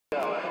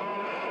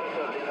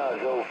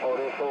Joe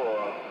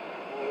 44.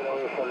 Moving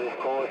away from this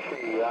core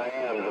tree. I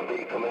am the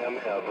big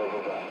Kamehameha, blah,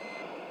 blah, blah.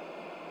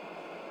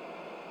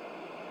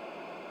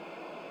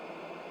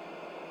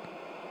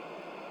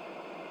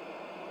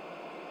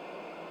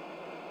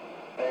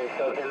 Hey,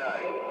 so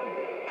tonight,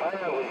 find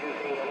out what you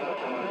think enough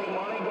to make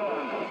money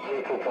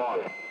going to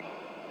pond.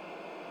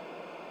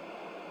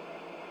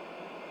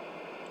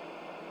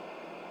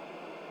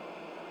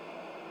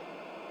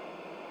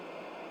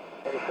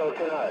 Hey, so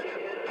tonight,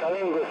 tell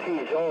him to see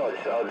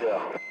George out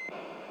there.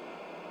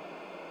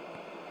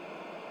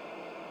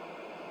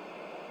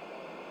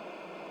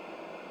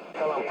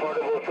 Tell him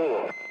portable too.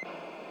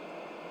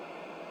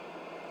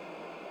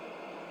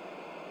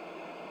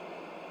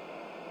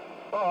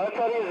 Oh, I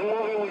thought he was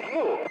moving with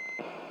you.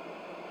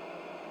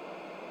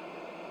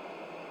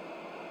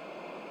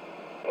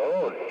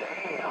 Oh,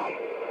 damn.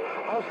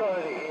 I'm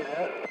sorry to hear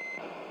that.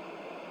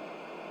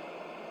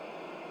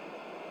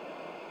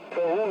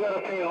 So who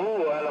gotta pay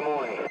who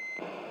alimony?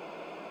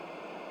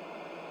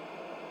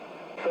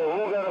 So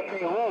who gotta pay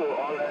who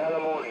on the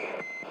alimony?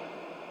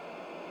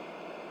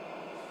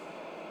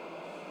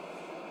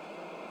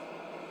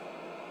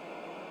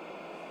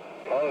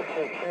 Oh,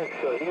 check.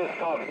 So here's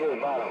top,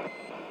 here's bottom.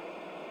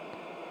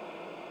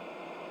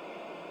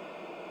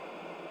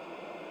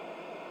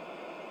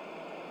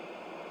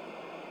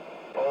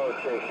 Oh,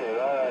 check.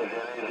 Alright,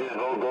 then it just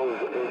goes,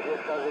 it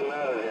just doesn't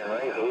matter then,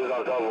 right? So who's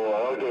on top of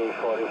what? Okay,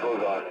 44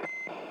 gone.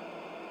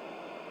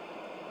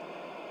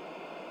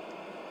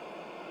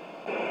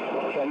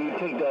 Can you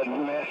take that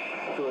mesh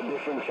to a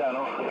different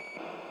channel?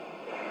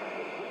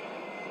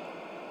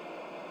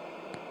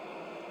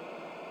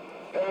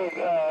 Hey,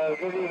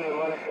 good evening,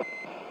 buddy.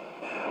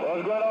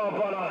 What's going on,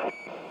 partner?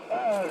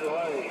 That's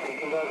funny.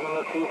 Kicking back on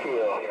the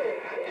TPO.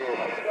 Yes.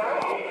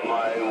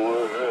 My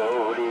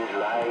world is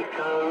like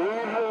a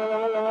river.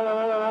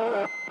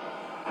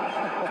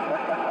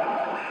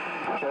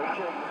 Check.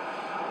 You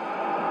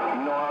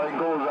know how it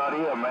goes out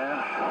here, man.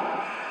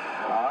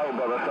 All right,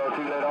 brother. Talk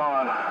to you later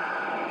on.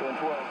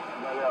 10-12.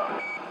 Back out.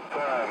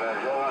 Alright, man.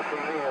 Y'all want to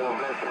see me? Have a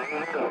blessed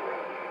evening.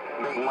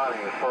 Big money,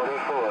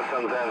 44,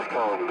 sometimes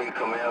called Big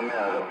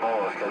Kamehameha, the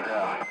boss, get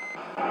down.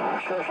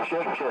 Check.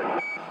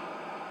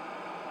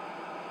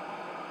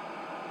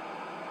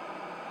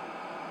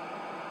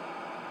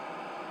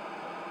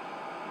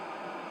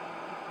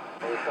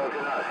 Hey,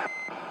 something else.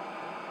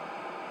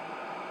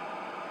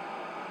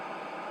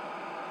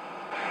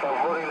 Stop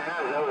holding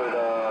hands up with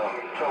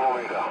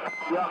troublemaker.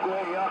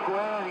 Yahweh.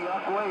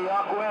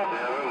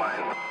 Never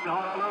mind.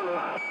 Honolulu.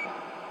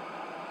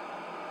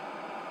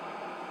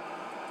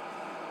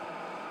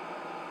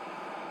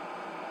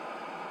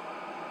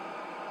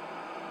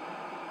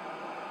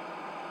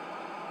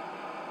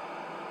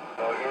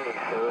 Okay,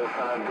 so it's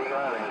on a big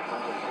island. It's on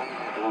the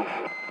beach.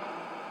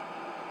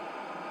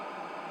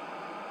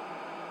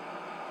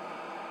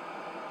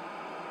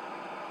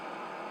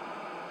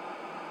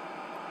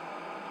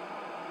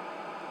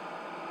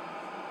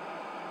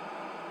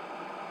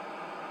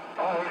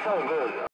 Oh, it's all good.